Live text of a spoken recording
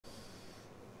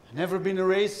Never been a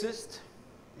racist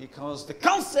because the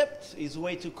concept is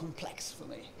way too complex for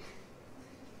me.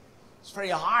 It's very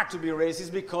hard to be a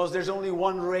racist because there's only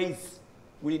one race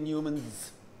within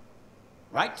humans,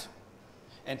 right?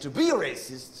 And to be a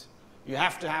racist, you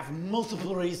have to have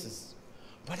multiple races.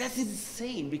 But that's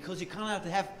insane because you can't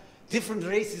have different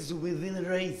races within a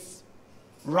race,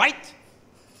 right?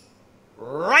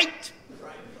 Right?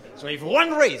 So if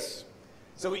one race,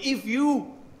 so if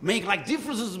you make like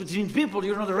differences between people,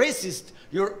 you're not a racist,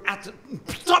 you're at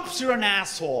the tops you're an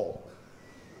asshole.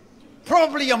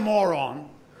 Probably a moron,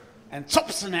 and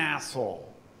tops an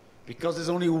asshole. Because there's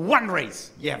only one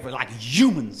race. You have like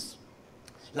humans.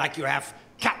 Like you have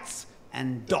cats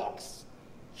and dogs.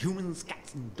 Humans,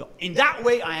 cats and dogs. In that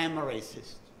way I am a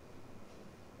racist.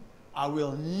 I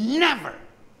will never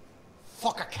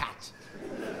fuck a cat.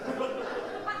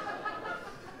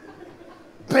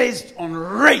 Based on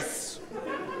race.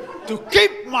 To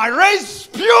keep my race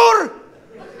pure,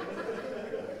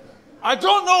 I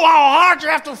don't know how hard you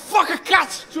have to fuck a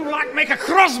cat to like make a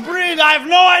crossbreed. I have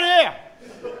no idea.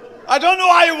 I don't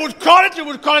know how you would call it. You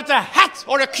would call it a hat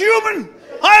or a cumin.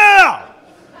 I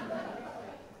don't know.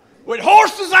 With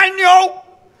horses, I know.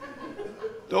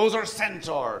 Those are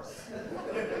centaurs.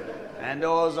 And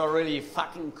those are really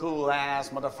fucking cool ass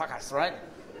motherfuckers, right?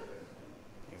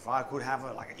 If I could have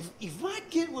a, like, if my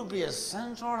kid would be a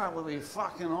centaur, that would be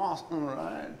fucking awesome,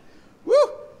 right? Woo!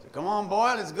 So come on,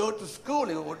 boy, let's go to school.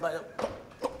 He would like,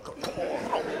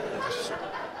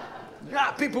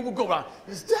 yeah, people would go around.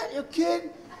 Is that your kid?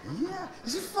 Yeah,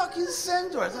 he's a fucking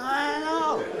centaur. I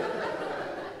know.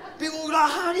 People would go,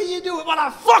 how did you do it? Well, I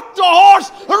fucked the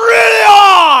horse really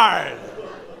hard.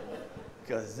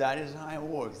 Because that is how it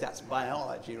works. That's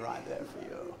biology right there for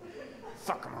you.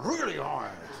 Fuck him really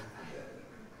hard.